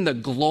imagine the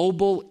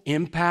global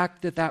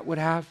impact that that would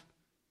have?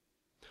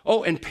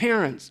 Oh, and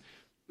parents,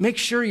 make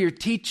sure you're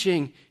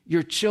teaching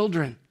your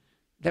children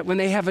that when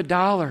they have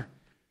 $1,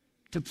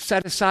 to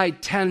set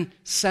aside 10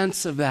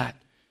 cents of that,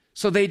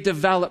 so they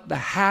develop the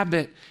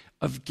habit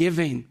of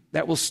giving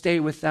that will stay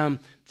with them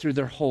through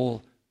their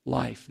whole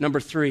life. Number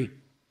 3,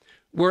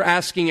 we're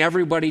asking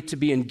everybody to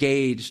be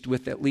engaged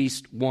with at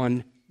least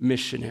one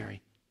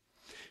missionary.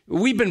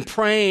 We've been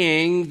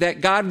praying that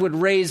God would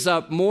raise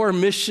up more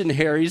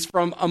missionaries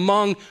from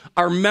among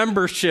our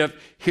membership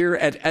here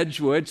at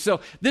Edgewood.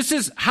 So this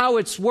is how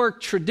it's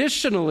worked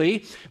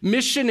traditionally.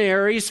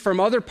 Missionaries from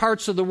other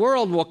parts of the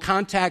world will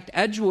contact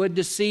Edgewood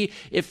to see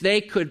if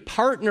they could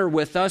partner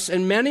with us.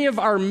 And many of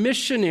our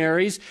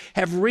missionaries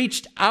have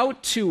reached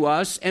out to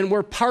us, and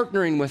we're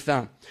partnering with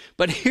them.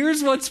 But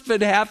here's what's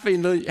been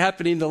happening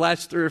the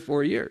last 3 or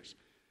 4 years.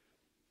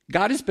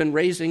 God has been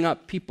raising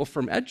up people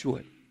from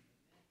Edgewood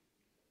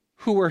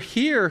who were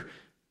here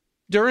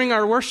during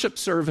our worship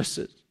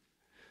services,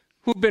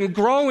 who've been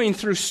growing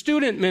through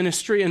student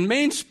ministry and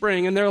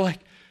Mainspring, and they're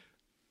like,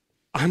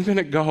 I'm going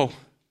to go.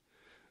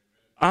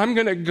 I'm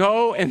going to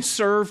go and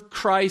serve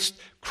Christ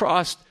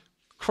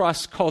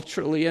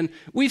cross-culturally. And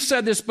we've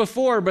said this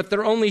before, but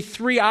there are only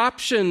 3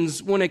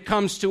 options when it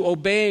comes to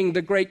obeying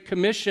the Great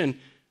Commission.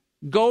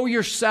 Go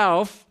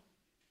yourself,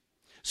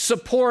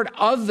 support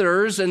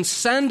others, and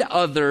send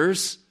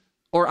others,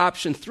 or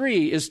option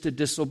 3 is to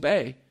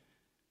disobey.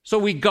 So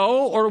we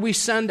go or we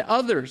send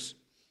others.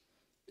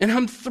 And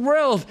I'm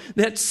thrilled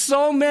that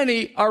so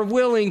many are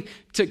willing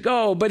to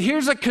go. But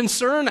here's a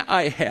concern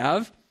I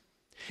have.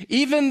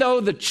 Even though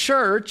the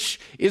church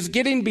is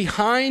getting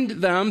behind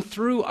them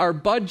through our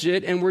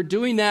budget, and we're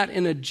doing that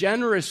in a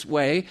generous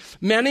way,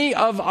 many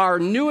of our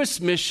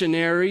newest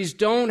missionaries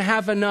don't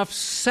have enough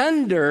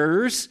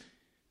senders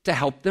to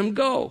help them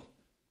go.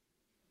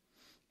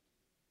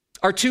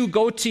 Our 2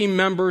 Go Team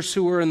members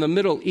who are in the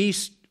Middle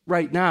East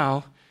right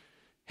now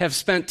have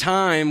spent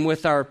time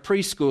with our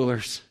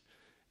preschoolers.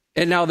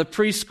 And now the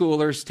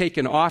preschoolers take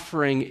an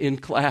offering in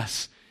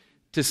class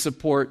to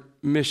support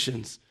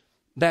missions.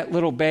 That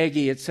little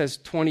baggie, it says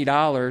 $20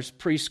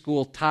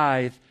 preschool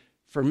tithe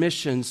for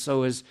missions.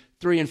 So as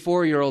 3 and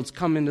 4-year-olds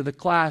come into the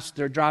class,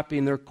 they're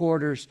dropping their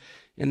quarters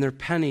and their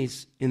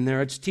pennies in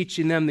there. It's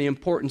teaching them the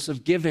importance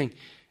of giving,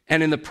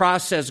 and in the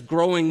process,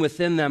 growing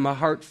within them a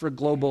heart for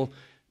global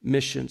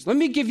missions. Let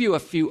me give you a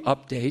few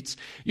updates.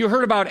 You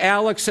heard about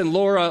Alex and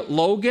Laura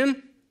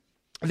Logan.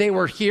 They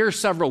were here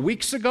several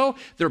weeks ago.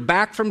 They're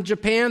back from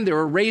Japan. They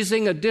were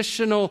raising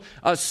additional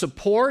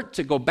support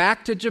to go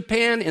back to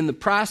Japan. In the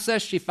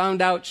process, she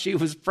found out she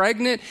was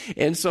pregnant,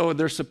 and so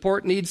their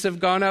support needs have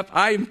gone up.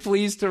 I am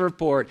pleased to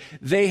report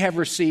they have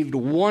received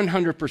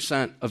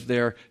 100% of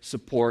their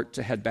support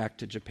to head back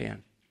to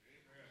Japan.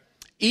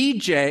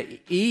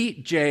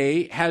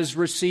 EJ has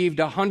received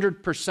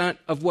 100%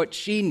 of what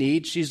she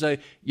needs. She's a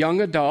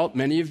young adult.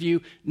 Many of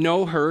you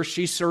know her.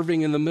 She's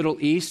serving in the Middle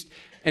East,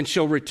 and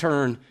she'll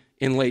return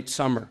in late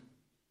summer.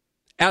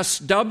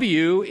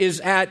 SW is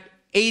at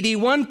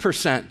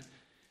 81%,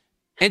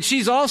 and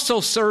she's also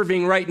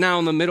serving right now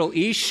in the Middle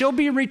East. She'll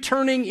be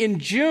returning in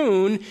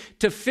June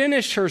to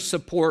finish her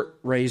support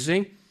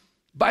raising.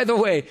 By the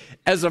way,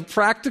 as a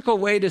practical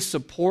way to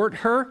support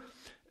her,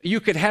 you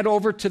could head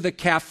over to the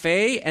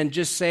cafe and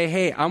just say,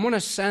 hey, I want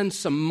to send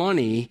some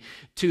money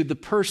to the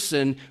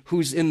person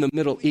who's in the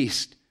Middle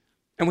East.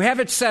 And we have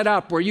it set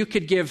up where you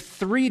could give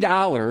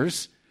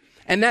 $3,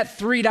 and that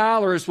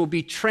 $3 will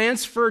be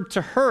transferred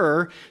to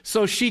her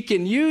so she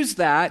can use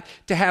that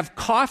to have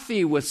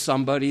coffee with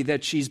somebody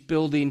that she's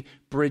building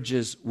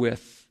bridges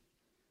with.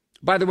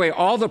 By the way,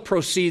 all the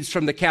proceeds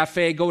from the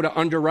cafe go to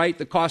underwrite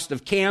the cost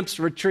of camps,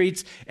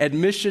 retreats,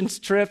 admissions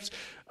trips.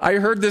 I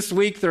heard this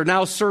week they're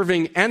now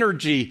serving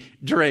energy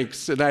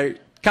drinks, and I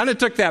kind of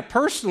took that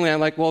personally.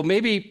 I'm like, well,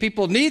 maybe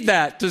people need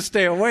that to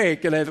stay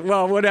awake. And I thought,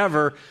 well,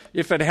 whatever.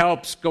 If it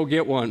helps, go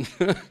get one.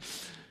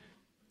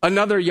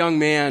 Another young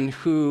man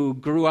who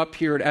grew up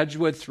here at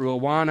Edgewood through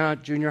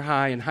Awana, junior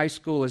high and high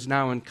school, is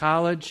now in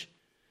college.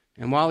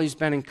 And while he's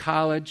been in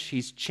college,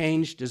 he's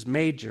changed his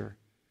major.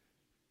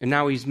 And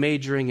now he's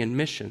majoring in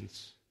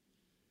missions.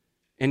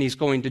 And he's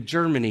going to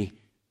Germany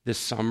this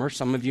summer.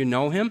 Some of you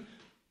know him.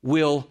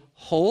 Will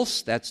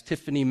Holst, that's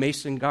Tiffany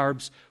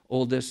Mason-Garb's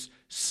oldest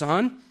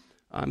son.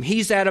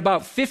 He's at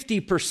about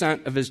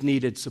 50% of his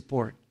needed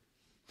support.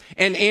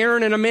 And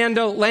Aaron and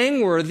Amanda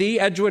Langworthy,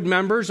 Edgewood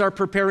members, are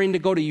preparing to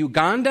go to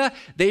Uganda.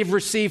 They've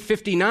received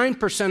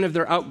 59% of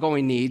their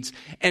outgoing needs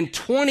and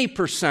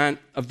 20%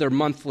 of their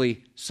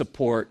monthly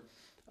support.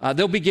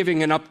 They'll be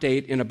giving an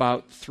update in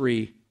about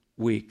 3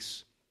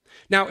 weeks.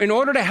 Now, in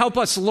order to help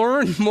us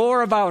learn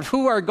more about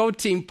who our Go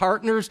Team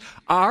partners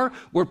are,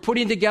 we're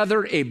putting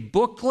together a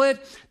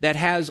booklet that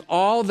has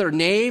all their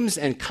names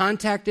and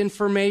contact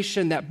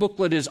information. That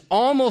booklet is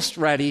almost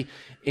ready,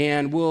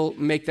 and we'll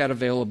make that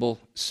available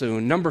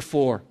soon. Number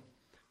 4,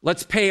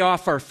 let's pay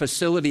off our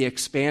facility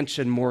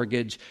expansion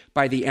mortgage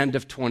by the end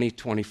of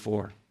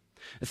 2024.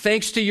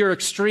 Thanks to your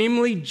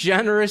extremely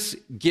generous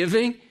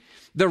giving,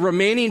 the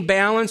remaining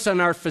balance on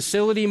our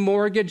facility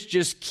mortgage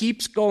just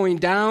keeps going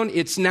down.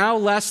 It's now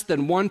less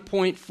than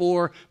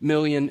 $1.4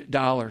 million.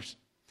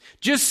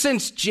 Just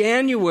since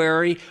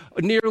January,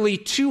 nearly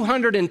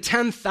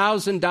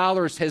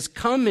 $210,000 has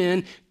come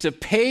in to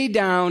pay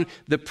down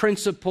the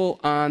principal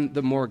on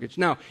the mortgage.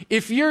 Now,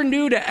 if you're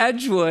new to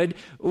Edgewood,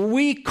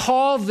 we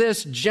call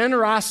this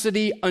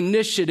generosity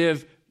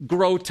initiative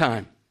Grow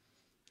Time.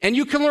 And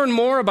you can learn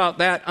more about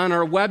that on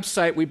our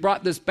website. We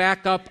brought this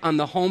back up on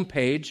the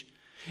homepage.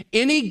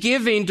 Any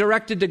giving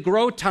directed to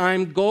Grow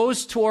Time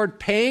goes toward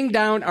paying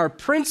down our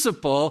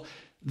principal,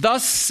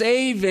 thus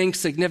saving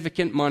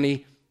significant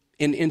money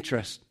in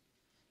interest.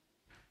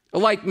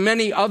 Like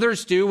many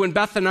others do, when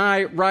Beth and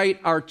I write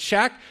our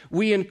check,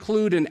 we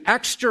include an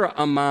extra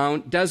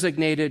amount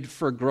designated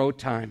for Grow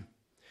Time.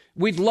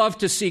 We'd love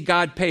to see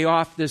God pay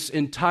off this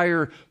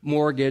entire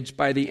mortgage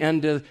by the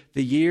end of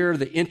the year.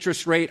 The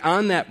interest rate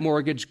on that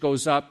mortgage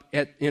goes up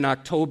in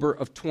October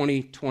of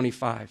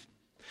 2025.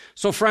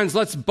 So friends,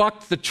 let's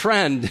buck the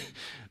trend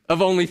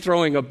of only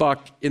throwing a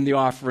buck in the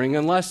offering,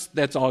 unless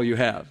that's all you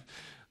have.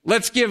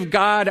 Let's give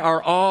God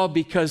our all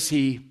because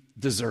he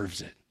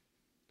deserves it.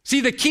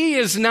 See, the key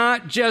is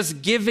not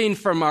just giving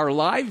from our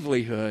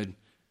livelihood.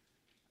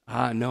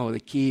 No, the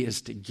key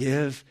is to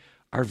give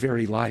our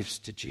very lives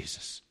to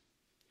Jesus.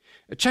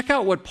 Check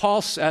out what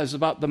Paul says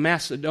about the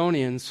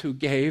Macedonians who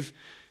gave.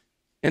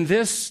 And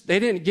this, they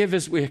didn't give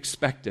as we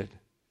expected.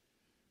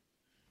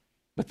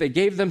 But they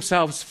gave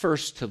themselves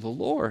first to the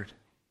Lord,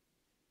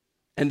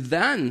 and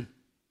then,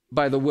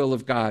 by the will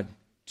of God,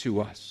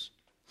 to us.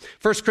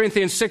 1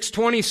 Corinthians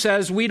 6:20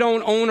 says, "We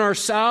don't own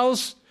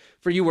ourselves,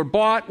 for you were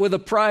bought with a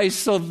price,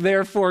 so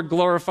therefore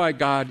glorify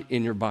God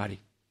in your body."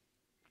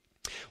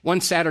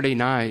 One Saturday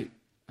night,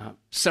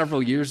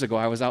 several years ago,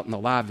 I was out in the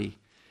lobby,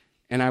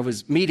 and I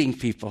was meeting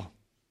people.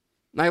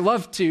 I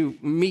love to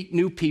meet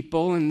new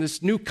people, and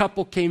this new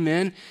couple came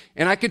in,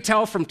 and I could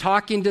tell from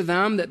talking to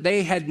them that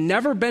they had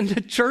never been to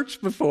church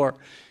before.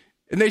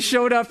 And they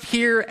showed up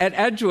here at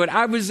Edgewood.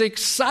 I was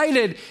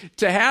excited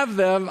to have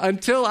them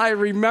until I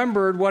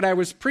remembered what I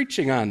was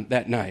preaching on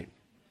that night.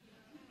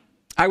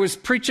 I was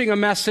preaching a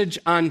message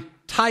on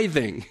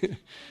tithing.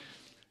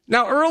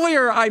 Now,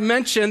 earlier I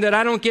mentioned that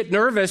I don't get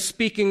nervous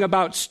speaking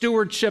about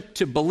stewardship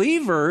to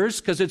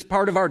believers because it's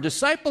part of our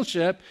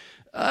discipleship.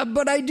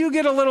 But I do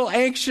get a little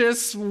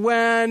anxious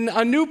when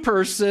a new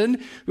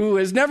person who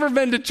has never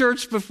been to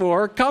church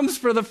before comes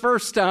for the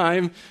first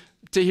time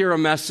to hear a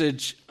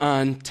message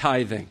on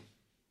tithing.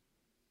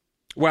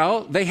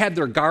 Well, they had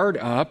their guard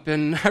up,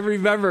 and I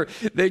remember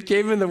they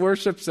came in the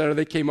worship center.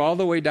 They came all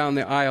the way down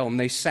the aisle, and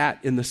they sat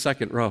in the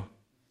second row.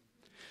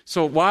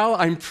 So while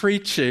I'm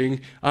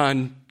preaching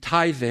on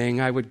tithing,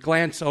 I would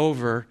glance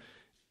over,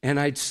 and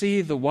I'd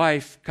see the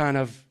wife kind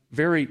of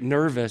very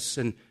nervous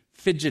and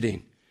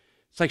fidgeting.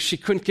 It's like she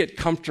couldn't get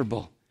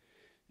comfortable.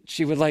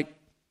 She would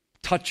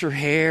touch her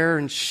hair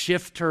and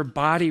shift her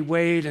body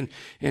weight. And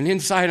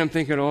inside I'm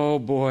thinking, oh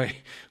boy,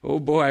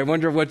 I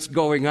wonder what's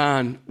going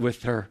on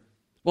with her.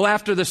 Well,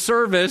 after the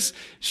service,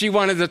 she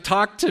wanted to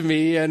talk to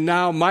me, and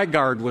now my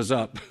guard was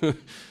up.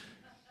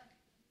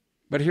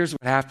 But here's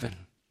what happened.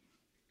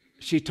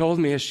 She told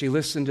me as she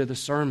listened to the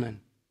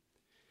sermon,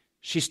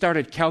 she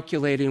started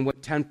calculating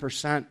what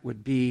 10%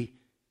 would be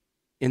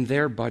in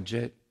their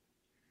budget,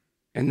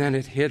 and then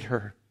it hit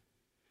her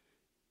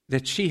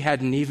that she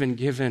hadn't even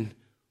given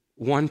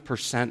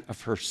 1%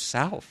 of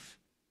herself,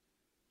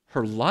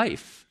 her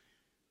life,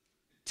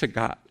 to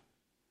God.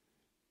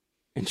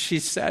 And she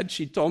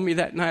told me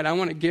that night, I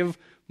want to give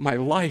my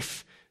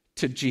life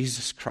to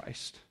Jesus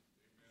Christ.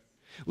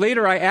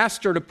 Later, I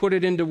asked her to put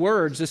it into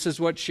words. This is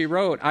what she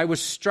wrote. I was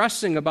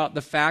stressing about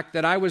the fact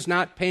that I was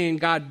not paying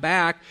God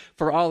back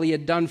for all he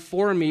had done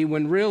for me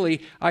when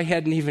really I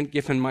hadn't even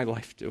given my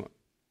life to him.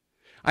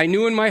 I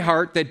knew in my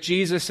heart that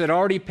Jesus had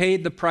already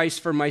paid the price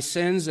for my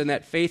sins and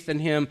that faith in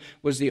him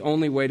was the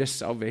only way to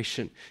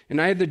salvation.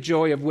 And I had the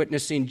joy of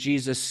witnessing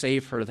Jesus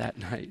save her that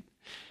night.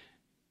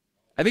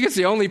 I think it's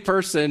the only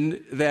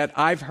person that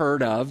I've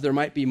heard of, there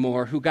might be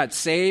more, who got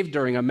saved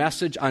during a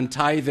message on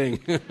tithing.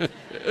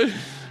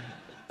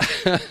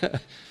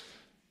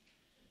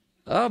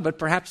 Oh, but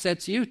perhaps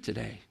that's you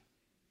today.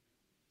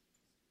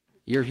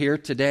 You're here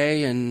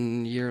today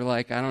and you're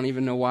like, I don't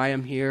even know why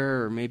I'm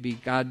here, or maybe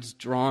God's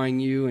drawing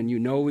you and you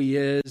know he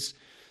is.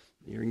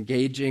 You're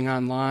engaging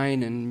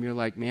online and you're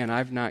like, man,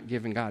 I've not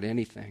given God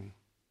anything.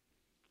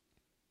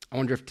 I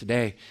wonder if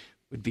today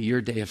would be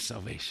your day of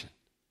salvation,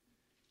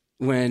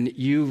 when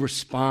you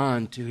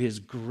respond to his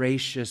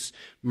gracious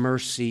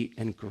mercy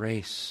and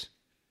grace.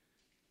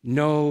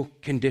 No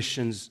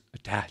conditions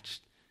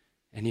attached.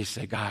 And you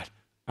say, God,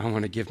 I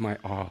want to give my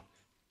all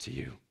to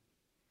you.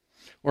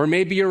 Or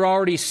maybe you're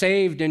already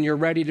saved and you're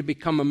ready to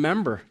become a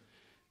member.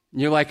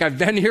 You're like, I've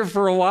been here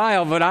for a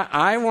while, but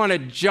I want to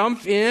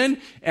jump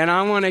in and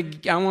I want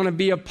to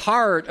be a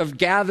part of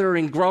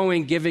gathering,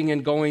 growing, giving,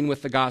 and going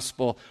with the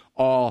gospel,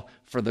 all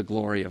for the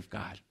glory of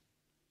God.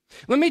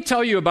 Let me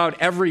tell you about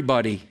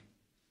everybody,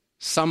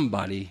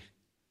 somebody,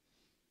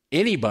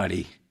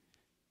 anybody,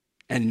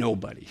 and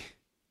nobody.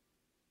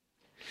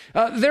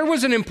 There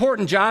was an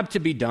important job to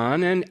be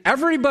done, and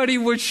everybody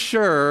was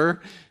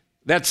sure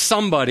that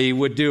somebody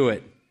would do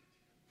it.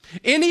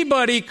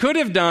 Anybody could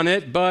have done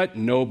it, but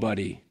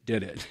nobody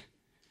did it.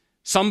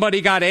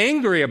 Somebody got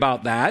angry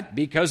about that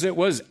because it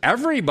was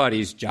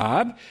everybody's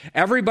job.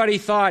 Everybody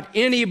thought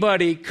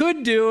anybody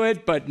could do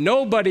it, but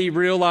nobody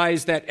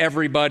realized that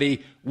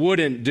everybody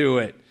wouldn't do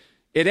it.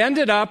 It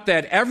ended up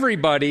that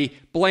everybody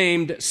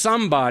blamed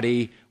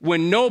somebody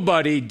when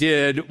nobody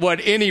did what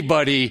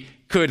anybody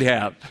could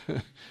have.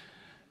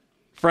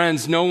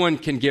 Friends, no one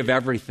can give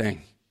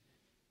everything,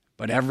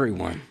 but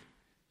everyone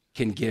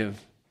can give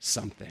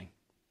something.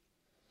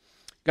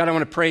 God, I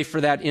want to pray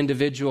for that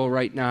individual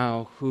right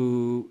now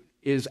who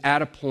is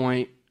at a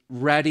point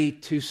ready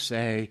to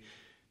say,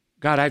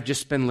 God, I've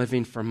just been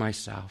living for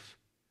myself.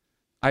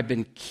 I've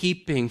been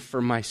keeping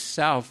for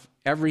myself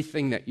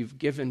everything that you've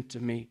given to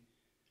me.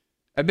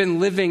 I've been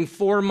living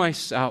for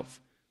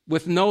myself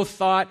with no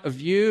thought of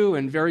you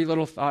and very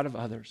little thought of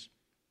others.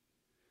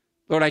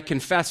 Lord, I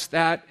confess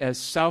that as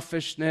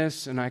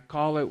selfishness, and I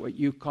call it what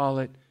you call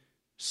it,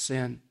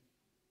 sin.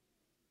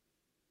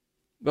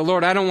 But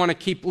Lord, I don't want to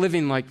keep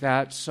living like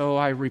that, so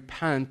I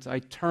repent. I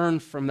turn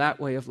from that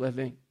way of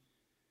living.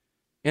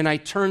 And I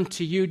turn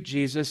to you,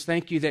 Jesus.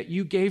 Thank you that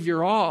you gave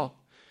your all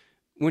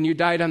when you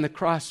died on the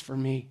cross for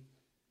me.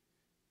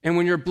 And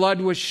when your blood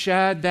was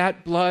shed,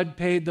 that blood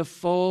paid the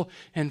full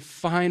and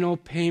final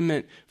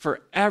payment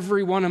for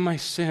every one of my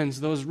sins,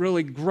 those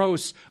really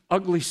gross,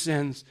 ugly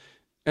sins,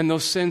 and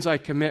those sins I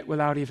commit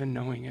without even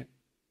knowing it.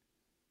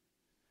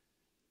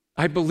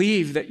 I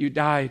believe that you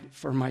died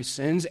for my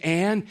sins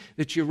and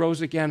that you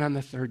rose again on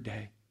the third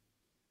day.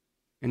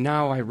 And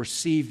now I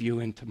receive you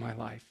into my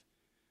life.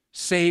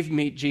 Save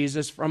me,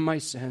 Jesus, from my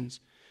sins.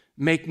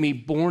 Make me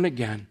born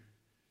again.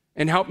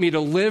 And help me to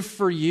live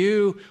for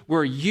you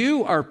where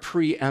you are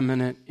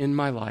preeminent in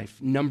my life.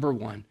 Number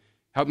one,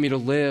 help me to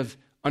live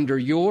under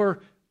your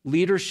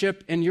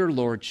leadership and your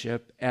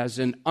lordship as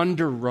an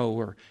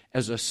under-rower,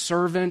 as a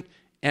servant,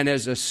 and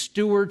as a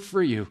steward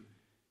for you.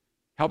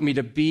 Help me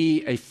to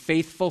be a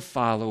faithful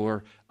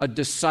follower, a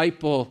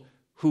disciple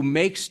who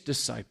makes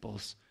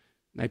disciples.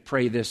 And I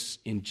pray this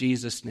in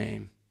Jesus'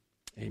 name.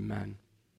 Amen.